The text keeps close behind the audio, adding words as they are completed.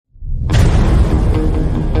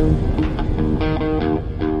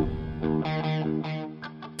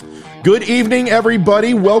Good evening,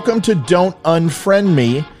 everybody. Welcome to Don't Unfriend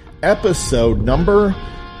Me, episode number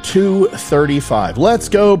 235. Let's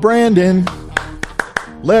go, Brandon.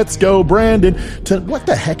 Let's go, Brandon. What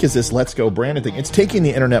the heck is this Let's Go, Brandon thing? It's taking the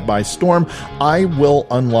internet by storm. I will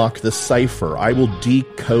unlock the cipher. I will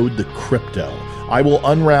decode the crypto. I will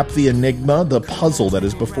unwrap the enigma, the puzzle that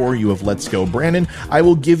is before you of Let's Go, Brandon. I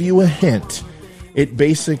will give you a hint. It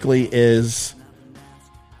basically is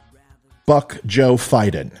Buck Joe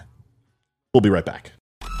Fiden. We'll be right back.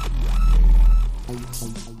 Do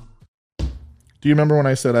you remember when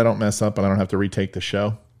I said I don't mess up and I don't have to retake the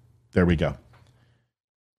show? There we go.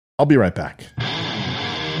 I'll be right back.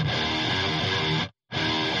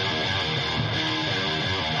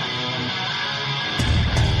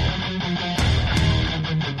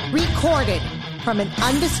 Recorded from an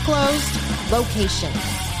undisclosed location.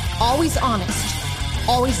 Always honest.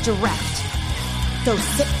 Always direct. So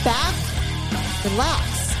sit back, relax.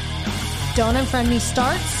 Don't Unfriend Me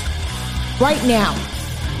starts right now.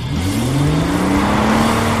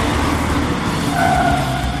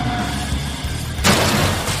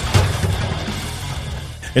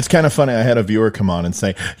 It's kind of funny. I had a viewer come on and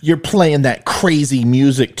say, "You're playing that crazy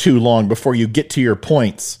music too long before you get to your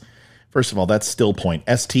points." First of all, that's Still Point.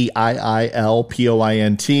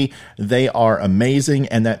 STIILPOINT. They are amazing,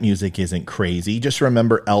 and that music isn't crazy. Just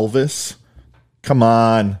remember Elvis. Come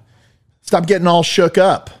on. Stop getting all shook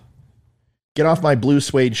up. Get off my blue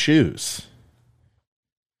suede shoes.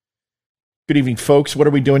 Good evening, folks. What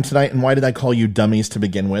are we doing tonight, and why did I call you dummies to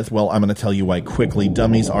begin with? Well, I'm going to tell you why quickly.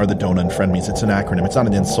 Dummies are the Don't Unfriend Me's. It's an acronym. It's not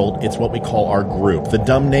an insult. It's what we call our group. The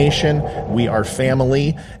Dumb Nation, we are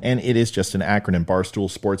family, and it is just an acronym.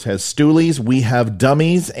 Barstool Sports has stoolies. We have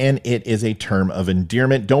dummies, and it is a term of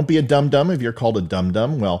endearment. Don't be a dum-dum if you're called a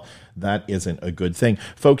dum-dum. Well, that isn't a good thing.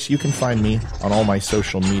 Folks, you can find me on all my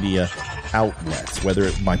social media outlets, whether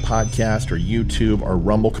it's my podcast or YouTube or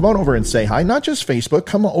Rumble. Come on over and say hi. Not just Facebook.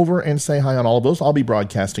 Come over and say hi on all of those. I'll be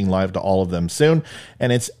broadcasting live to all of them soon.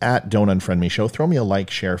 And it's at Don't Unfriend Me Show. Throw me a like,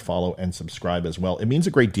 share, follow, and subscribe as well. It means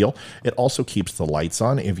a great deal. It also keeps the lights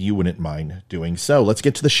on if you wouldn't mind doing so. Let's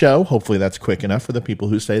get to the show. Hopefully that's quick enough for the people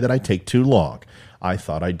who say that I take too long. I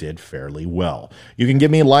thought I did fairly well. You can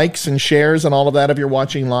give me likes and shares and all of that if you're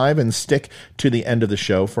watching live, and stick to the end of the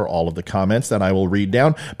show for all of the comments that I will read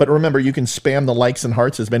down. But remember, you can spam the likes and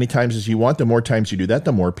hearts as many times as you want. The more times you do that,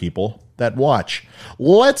 the more people that watch.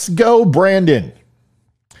 Let's go, Brandon.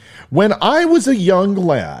 When I was a young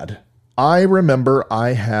lad, I remember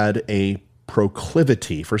I had a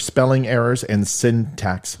proclivity for spelling errors and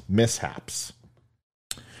syntax mishaps.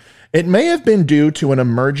 It may have been due to an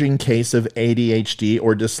emerging case of ADHD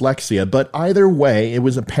or dyslexia, but either way, it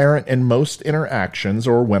was apparent in most interactions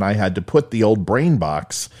or when I had to put the old brain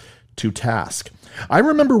box to task. I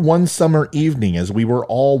remember one summer evening as we were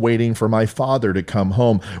all waiting for my father to come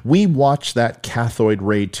home. We watched that cathode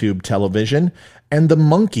ray tube television, and the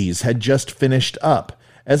Monkees had just finished up.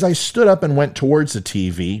 As I stood up and went towards the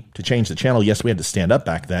TV to change the channel, yes, we had to stand up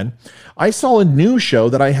back then, I saw a new show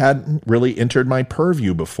that I hadn't really entered my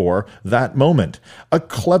purview before that moment. A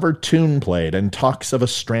clever tune played, and talks of a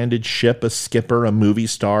stranded ship, a skipper, a movie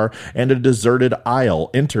star, and a deserted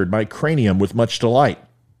isle entered my cranium with much delight.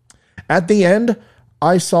 At the end,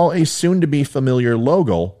 I saw a soon-to-be familiar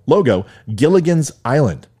logo, Gilligan's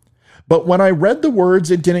Island. But when I read the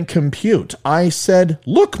words, it didn't compute. I said,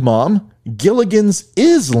 "Look, Mom, Gilligan's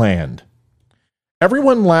Island."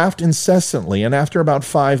 Everyone laughed incessantly, and after about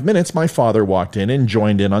 5 minutes, my father walked in and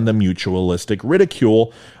joined in on the mutualistic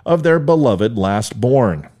ridicule of their beloved last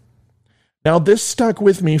born. Now, this stuck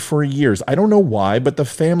with me for years. I don't know why, but the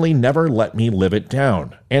family never let me live it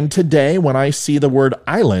down. And today, when I see the word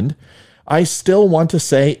island, I still want to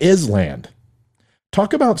say Island.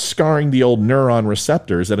 Talk about scarring the old neuron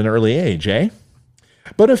receptors at an early age, eh?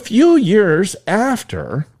 But a few years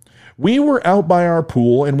after, we were out by our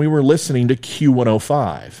pool and we were listening to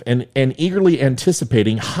Q105 and eagerly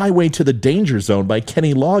anticipating Highway to the Danger Zone by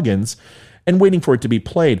Kenny Loggins and waiting for it to be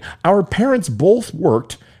played. Our parents both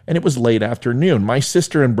worked, and it was late afternoon. My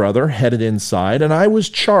sister and brother headed inside, and I was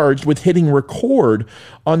charged with hitting record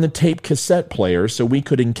on the tape cassette player so we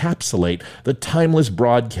could encapsulate the timeless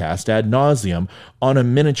broadcast ad nauseum on a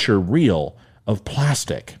miniature reel of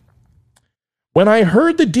plastic. When I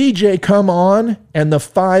heard the DJ come on and the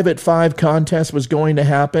 5 at 5 contest was going to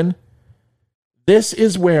happen, this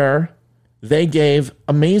is where they gave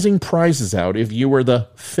amazing prizes out if you were the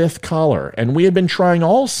 5th caller, and we had been trying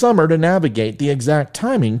all summer to navigate the exact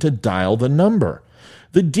timing to dial the number.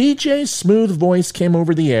 The DJ's smooth voice came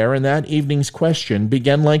over the air, and that evening's question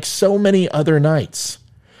began like so many other nights.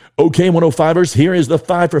 Okay, 105ers, here is the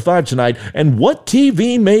 5 for 5 tonight. And what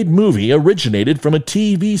TV-made movie originated from a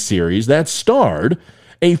TV series that starred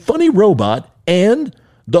a funny robot and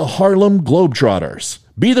the Harlem Globetrotters?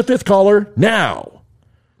 Be the fifth caller now.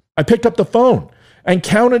 I picked up the phone and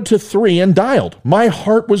counted to 3 and dialed. My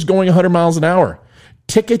heart was going 100 miles an hour.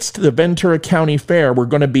 Tickets to the Ventura County Fair were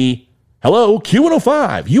going to be, hello,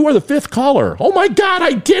 Q105, you are the fifth caller. Oh my God,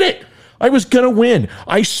 I did it. I was going to win.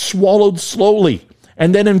 I swallowed slowly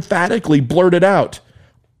and then emphatically blurted out,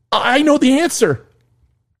 I know the answer.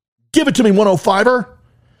 Give it to me, 105er.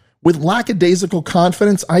 With lackadaisical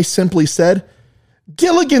confidence, I simply said,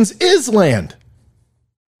 Gilligan's Island.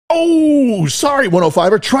 Oh, sorry,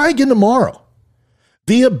 105er. Try again tomorrow.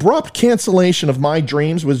 The abrupt cancellation of my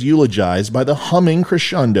dreams was eulogized by the humming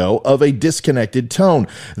crescendo of a disconnected tone.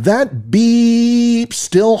 That beep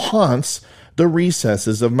still haunts the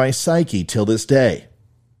recesses of my psyche till this day.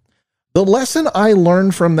 The lesson I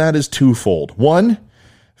learned from that is twofold. 1,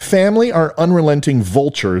 family are unrelenting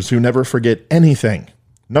vultures who never forget anything.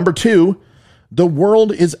 Number 2, the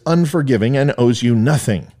world is unforgiving and owes you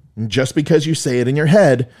nothing. Just because you say it in your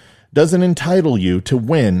head doesn't entitle you to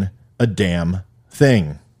win a damn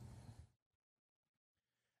thing.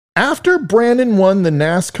 After Brandon won the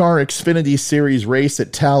NASCAR Xfinity Series race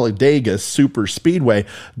at Talladega Super Speedway,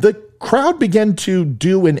 the crowd began to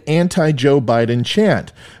do an anti-Joe Biden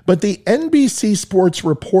chant, but the NBC Sports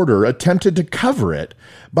reporter attempted to cover it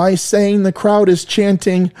by saying the crowd is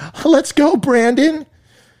chanting, "Let's go, Brandon."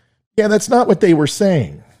 Yeah, that's not what they were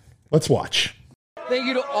saying. Let's watch. Thank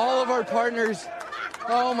you to all of our partners.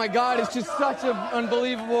 Oh my God, it's just such an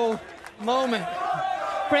unbelievable moment.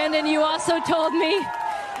 Brandon, you also told me,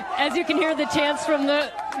 as you can hear the chants from the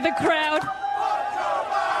crowd,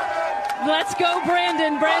 let's go,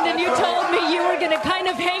 Brandon. Brandon, you told me you were going to kind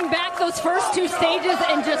of hang back those first 2 stages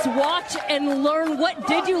and just watch and learn. What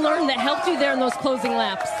did you learn that helped you there in those closing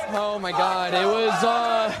laps? Oh my God, it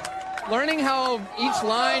was learning how each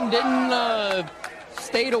line didn't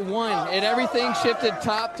stay to 1. Everything shifted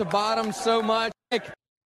top to bottom so much.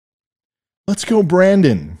 Let's go,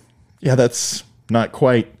 Brandon. Yeah, that's not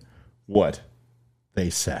quite what they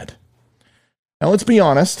said. Now, let's be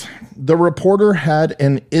honest. The reporter had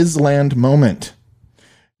an Island moment.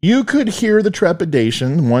 You could hear the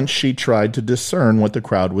trepidation once she tried to discern what the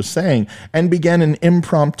crowd was saying and began an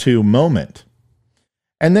impromptu moment.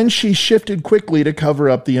 And then she shifted quickly to cover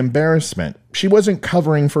up the embarrassment. She wasn't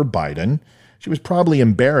covering for Biden. She was probably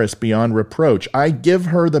embarrassed beyond reproach. I give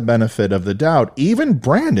her the benefit of the doubt. Even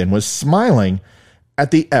Brandon was smiling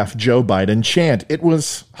at the F Joe Biden chant. It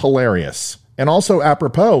was hilarious. And also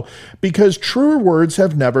apropos, because truer words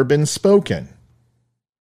have never been spoken.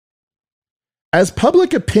 As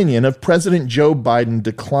public opinion of President Joe Biden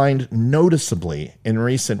declined noticeably in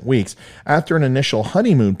recent weeks, after an initial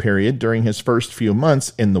honeymoon period during his first few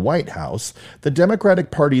months in the White House, the Democratic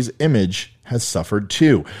Party's image has suffered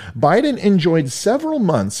too. Biden enjoyed several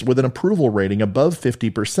months with an approval rating above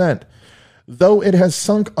 50%, though it has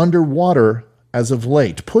sunk underwater as of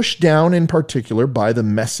late, pushed down in particular by the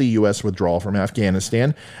messy U.S. withdrawal from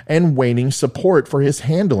Afghanistan and waning support for his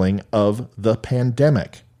handling of the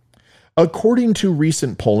pandemic. According to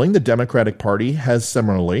recent polling, the Democratic Party has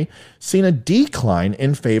similarly seen a decline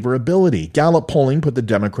in favorability. Gallup polling put the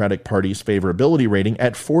Democratic Party's favorability rating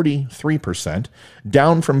at 43%,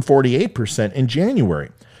 down from 48% in January.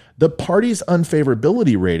 The party's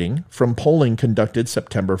unfavorability rating from polling conducted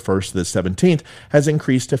September 1st to the 17th has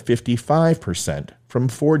increased to 55% from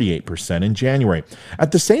 48% in January.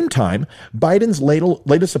 At the same time, Biden's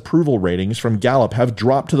latest approval ratings from Gallup have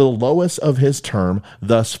dropped to the lowest of his term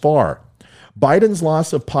thus far. Biden's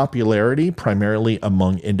loss of popularity, primarily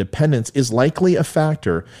among independents, is likely a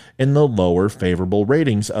factor in the lower favorable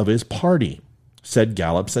ratings of his party, said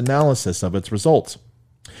Gallup's analysis of its results.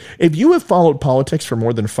 If you have followed politics for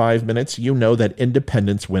more than 5 minutes, you know that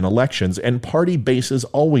independents win elections and party bases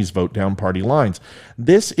always vote down party lines.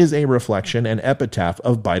 This is a reflection and epitaph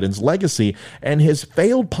of Biden's legacy and his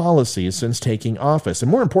failed policies since taking office. And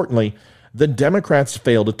more importantly, the Democrats'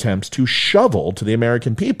 failed attempts to shovel to the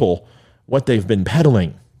American people what they've been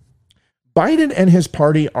peddling. Biden and his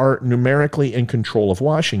party are numerically in control of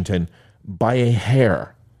Washington by a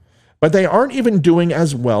hair. But they aren't even doing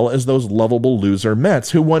as well as those lovable loser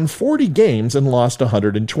Mets who won 40 games and lost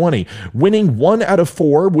 120. Winning 1 out of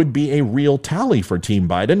 4 would be a real tally for Team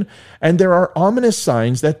Biden, and there are ominous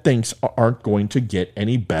signs that things aren't going to get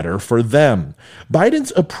any better for them.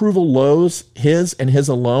 Biden's approval lows, his and his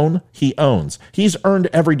alone, he owns. He's earned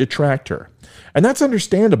every detractor. And that's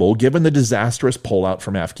understandable given the disastrous pullout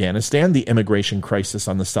from Afghanistan, the immigration crisis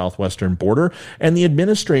on the southwestern border, and the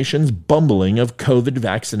administration's bumbling of COVID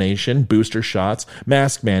vaccination, booster shots,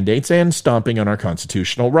 mask mandates, and stomping on our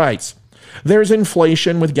constitutional rights. There's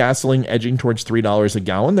inflation with gasoline edging towards $3 a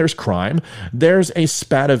gallon. There's crime. There's a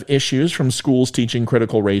spat of issues from schools teaching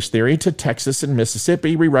critical race theory to Texas and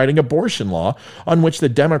Mississippi rewriting abortion law, on which the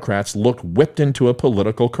Democrats look whipped into a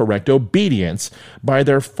political correct obedience by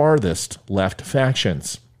their farthest left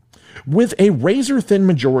factions. With a razor-thin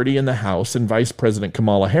majority in the House and Vice President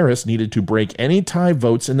Kamala Harris needed to break any tie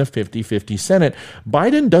votes in the 50-50 Senate,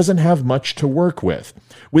 Biden doesn't have much to work with.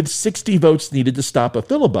 With 60 votes needed to stop a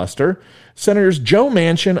filibuster, Senators Joe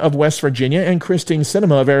Manchin of West Virginia and Christine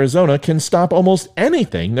Sinema of Arizona can stop almost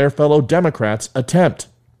anything their fellow Democrats attempt.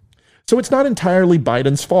 So it's not entirely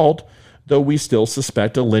Biden's fault, though we still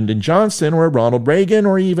suspect a Lyndon Johnson or a Ronald Reagan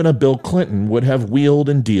or even a Bill Clinton would have wheeled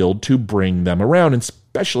and dealed to bring them around,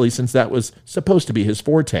 especially since that was supposed to be his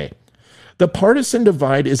forte. The partisan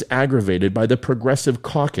divide is aggravated by the Progressive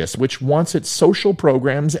Caucus, which wants its social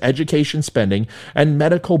programs, education spending, and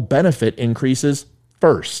medical benefit increases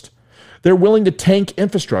first. They're willing to tank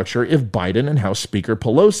infrastructure if Biden and House Speaker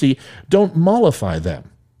Pelosi don't mollify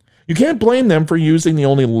them. You can't blame them for using the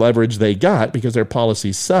only leverage they got because their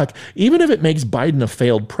policies suck, even if it makes Biden a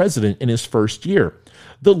failed president in his first year.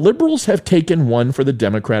 The liberals have taken one for the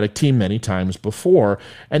Democratic team many times before,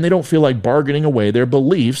 and they don't feel like bargaining away their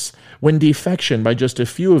beliefs when defection by just a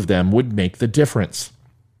few of them would make the difference.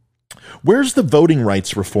 Where's the voting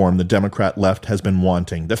rights reform the Democrat left has been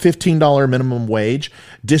wanting? The $15 minimum wage,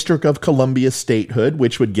 District of Columbia statehood,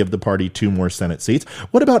 which would give the party 2 more Senate seats.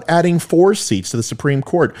 What about adding 4 seats to the Supreme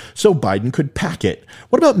Court so Biden could pack it?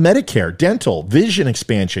 What about Medicare, dental, vision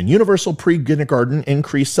expansion, universal pre-kindergarten,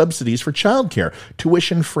 increased subsidies for childcare,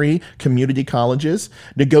 tuition-free community colleges,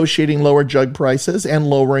 negotiating lower drug prices, and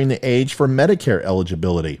lowering the age for Medicare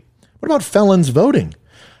eligibility? What about felons voting?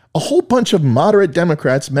 A whole bunch of moderate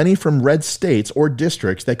Democrats, many from red states or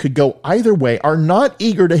districts that could go either way, are not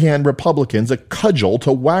eager to hand Republicans a cudgel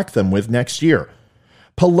to whack them with next year.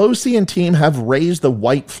 Pelosi and team have raised the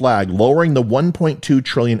white flag, lowering the $1.2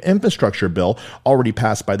 trillion infrastructure bill already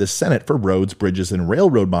passed by the Senate for roads, bridges, and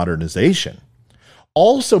railroad modernization.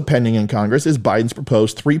 Also pending in Congress is Biden's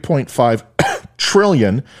proposed $3.5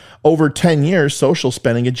 trillion over 10 years social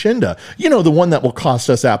spending agenda. You know, the one that will cost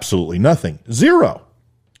us absolutely nothing. Zero.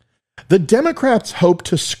 The Democrats hope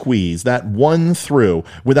to squeeze that one through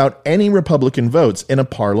without any Republican votes in a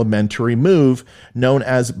parliamentary move known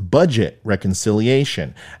as budget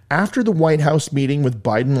reconciliation. After the White House meeting with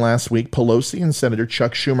Biden last week, Pelosi and Senator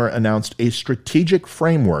Chuck Schumer announced a strategic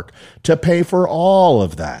framework to pay for all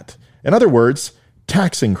of that. In other words,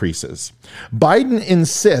 tax increases. Biden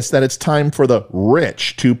insists that it's time for the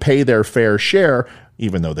rich to pay their fair share,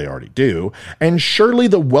 even though they already do, and surely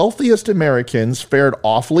the wealthiest Americans fared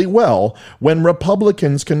awfully well when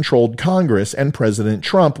Republicans controlled Congress and President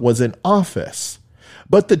Trump was in office.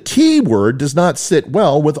 But the T word does not sit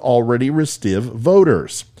well with already restive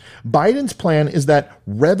voters. Biden's plan is that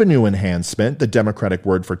revenue enhancement, the Democratic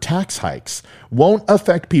word for tax hikes, won't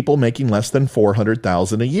affect people making less than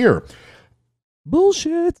 $400,000 a year.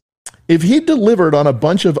 Bullshit. If he delivered on a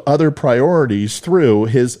bunch of other priorities through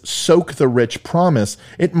his soak the rich promise,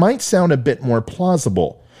 it might sound a bit more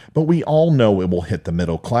plausible. But we all know it will hit the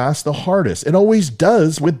middle class the hardest. It always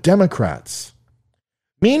does with Democrats.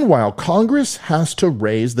 Meanwhile, Congress has to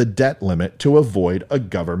raise the debt limit to avoid a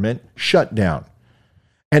government shutdown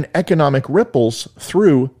and economic ripples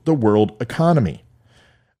through the world economy.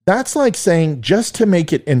 That's like saying, just to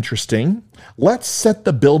make it interesting, let's set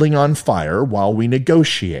the building on fire while we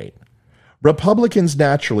negotiate. Republicans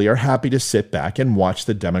naturally are happy to sit back and watch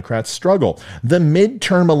the Democrats struggle. The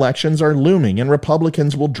midterm elections are looming, and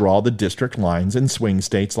Republicans will draw the district lines in swing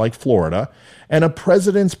states like Florida, and a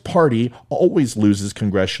president's party always loses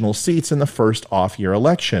congressional seats in the first off-year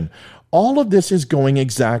election. All of this is going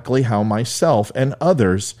exactly how myself and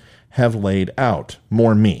others have laid out.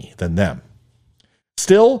 More me than them.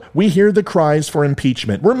 Still, we hear the cries for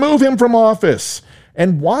impeachment. Remove him from office.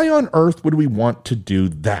 And why on earth would we want to do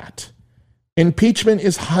that? Impeachment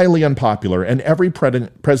is highly unpopular, and every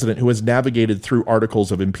president who has navigated through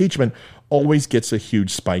articles of impeachment always gets a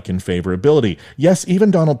huge spike in favorability. Yes,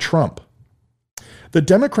 even Donald Trump. The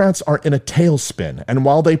Democrats are in a tailspin, and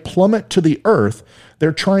while they plummet to the earth,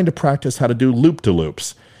 they're trying to practice how to do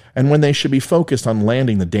loop-de-loops, and when they should be focused on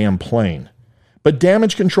landing the damn plane. But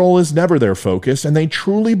damage control is never their focus, and they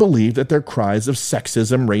truly believe that their cries of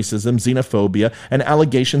sexism, racism, xenophobia, and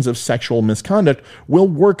allegations of sexual misconduct will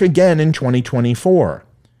work again in 2024.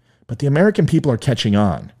 But the American people are catching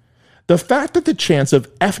on. The fact that the chants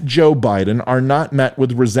of F Joe Biden are not met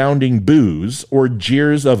with resounding boos or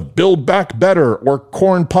jeers of Build Back Better or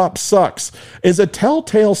Corn Pop Sucks is a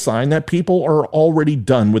telltale sign that people are already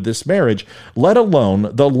done with this marriage, let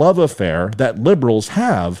alone the love affair that liberals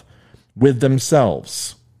have with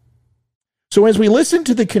themselves. So as we listen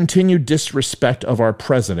to the continued disrespect of our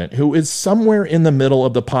president, who is somewhere in the middle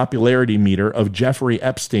of the popularity meter of Jeffrey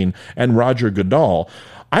Epstein and Roger Goodall,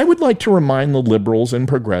 I would like to remind the liberals and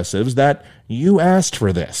progressives that you asked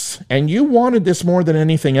for this, and you wanted this more than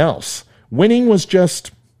anything else. Winning was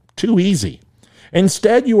just too easy.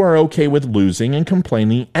 Instead, you are okay with losing and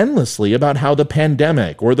complaining endlessly about how the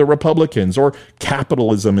pandemic or the Republicans or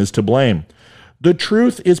capitalism is to blame. The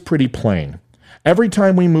truth is pretty plain. Every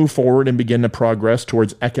time we move forward and begin to progress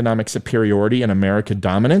towards economic superiority and American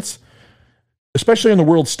dominance, especially on the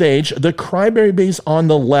world stage, the crybabies on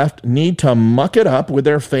the left need to muck it up with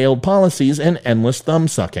their failed policies and endless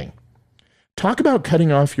thumb-sucking. Talk about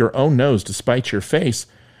cutting off your own nose to spite your face.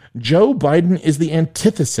 Joe Biden is the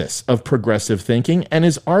antithesis of progressive thinking and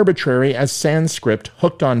is arbitrary as Sanskrit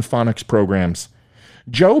hooked on phonics programs.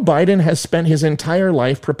 Joe Biden has spent his entire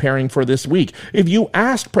life preparing for this week. If you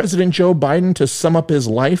asked President Joe Biden to sum up his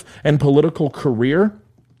life and political career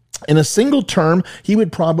in a single term, he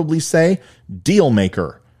would probably say, deal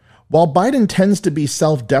maker. While Biden tends to be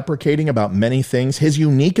self-deprecating about many things, his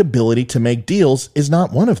unique ability to make deals is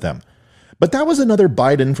not one of them. But that was another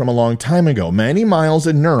Biden from a long time ago. Many miles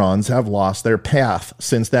and neurons have lost their path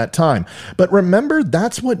since that time. But remember,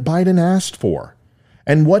 that's what Biden asked for,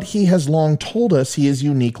 and what he has long told us he is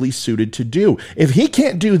uniquely suited to do. If he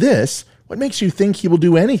can't do this, what makes you think he will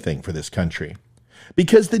do anything for this country?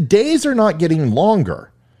 Because the days are not getting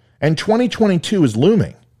longer, and 2022 is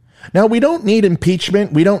looming. Now, we don't need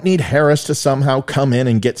impeachment. We don't need Harris to somehow come in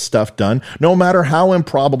and get stuff done. No matter how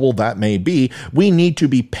improbable that may be, we need to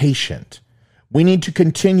be patient. We need to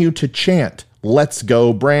continue to chant, "Let's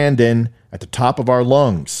go, Brandon," at the top of our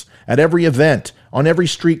lungs, at every event, on every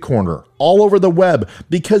street corner, all over the web,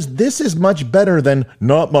 because this is much better than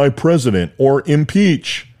 "not my president" or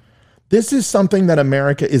 "impeach." This is something that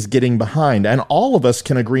America is getting behind, and all of us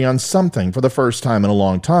can agree on something for the first time in a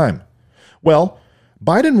long time. Well,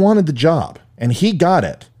 Biden wanted the job, and he got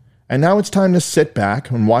it. And now it's time to sit back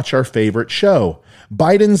and watch our favorite show,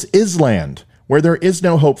 Biden's Island, where there is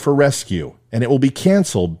no hope for rescue, and it will be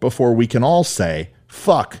canceled before we can all say,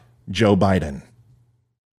 fuck Joe Biden.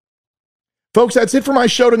 Folks, that's it for my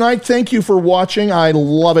show tonight. Thank you for watching. I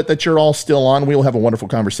love it that you're all still on. We will have a wonderful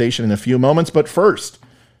conversation in a few moments, but first,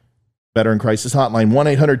 Veteran Crisis Hotline,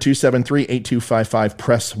 1-800-273-8255,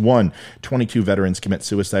 press 1. 22 veterans commit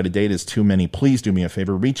suicide a day. It is too many. Please do me a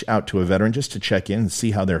favor. Reach out to a veteran just to check in and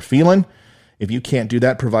see how they're feeling. If you can't do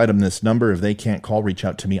that, provide them this number. If they can't call, reach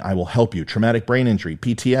out to me. I will help you. Traumatic brain injury,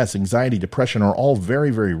 PTS, anxiety, depression are all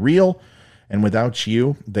very, very real. And without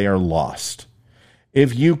you, they are lost.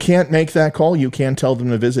 If you can't make that call, you can tell them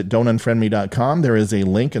to visit don'tunfriendme.com. There is a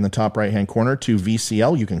link in the top right-hand corner to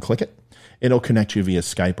VCL. You can click it. It'll connect you via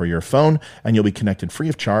Skype or your phone, and you'll be connected free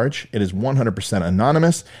of charge. It is 100%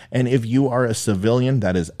 anonymous, and if you are a civilian,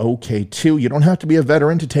 that is okay too. You don't have to be a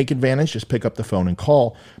veteran to take advantage. Just pick up the phone and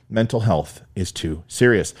call. Mental health is too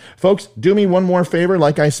serious. Folks, do me one more favor.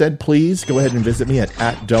 Like I said, please go ahead and visit me at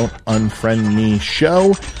Don't Unfriend Me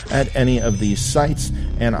Show at any of these sites,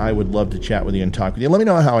 and I would love to chat with you and talk with you. Let me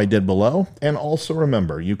know how I did below, and also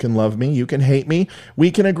remember, you can love me, you can hate me,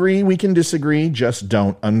 we can agree, we can disagree, just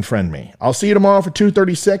don't unfriend me. I'll see you tomorrow for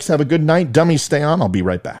 2:36. Have a good night. Dummies, stay on. I'll be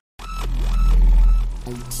right back.